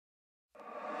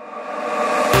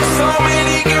So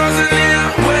many girls in there,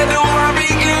 where do I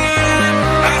begin?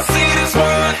 I see this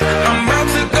one, I'm about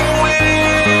to go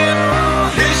in.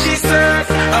 Then she says,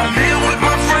 I'm here with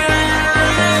my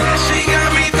friend. She got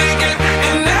me thinking,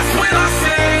 and that's when I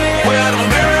say, where them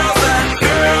girls at,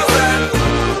 girls at?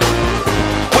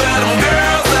 Where them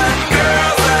girls at,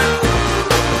 girls at?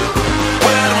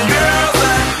 Where them girls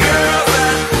at, girls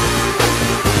at?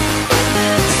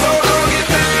 So don't get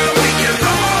down, we can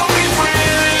all be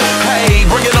friends. Hey,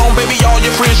 bring it on, baby, all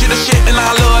your friends, you the shit and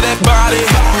I love that body.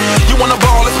 You wanna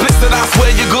ball explicit, I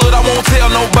swear you're good, I won't tell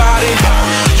nobody.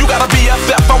 You gotta be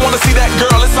BFF, I wanna see that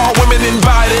girl, it's all women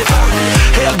invited.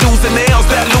 Hairdos and nails,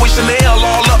 that Louis Chanel,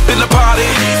 all up in the party.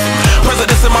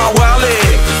 Presidents in my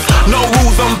wallet, no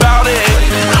rules, I'm bout it.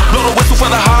 Blow the whistle for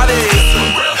the hottest,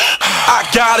 I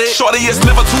got it. Shorty, it's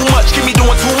never too much, keep me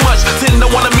doing too much. 10 to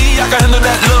 1 of me, I can handle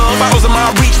that love. Bottles in my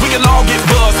reach, we can all get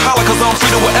buzzed. Holla, cause I'm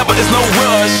free to whatever, it's no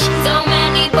rush. So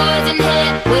many boys in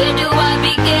here, where do I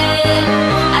begin?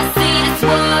 I see this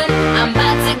one, I'm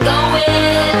about to go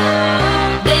in.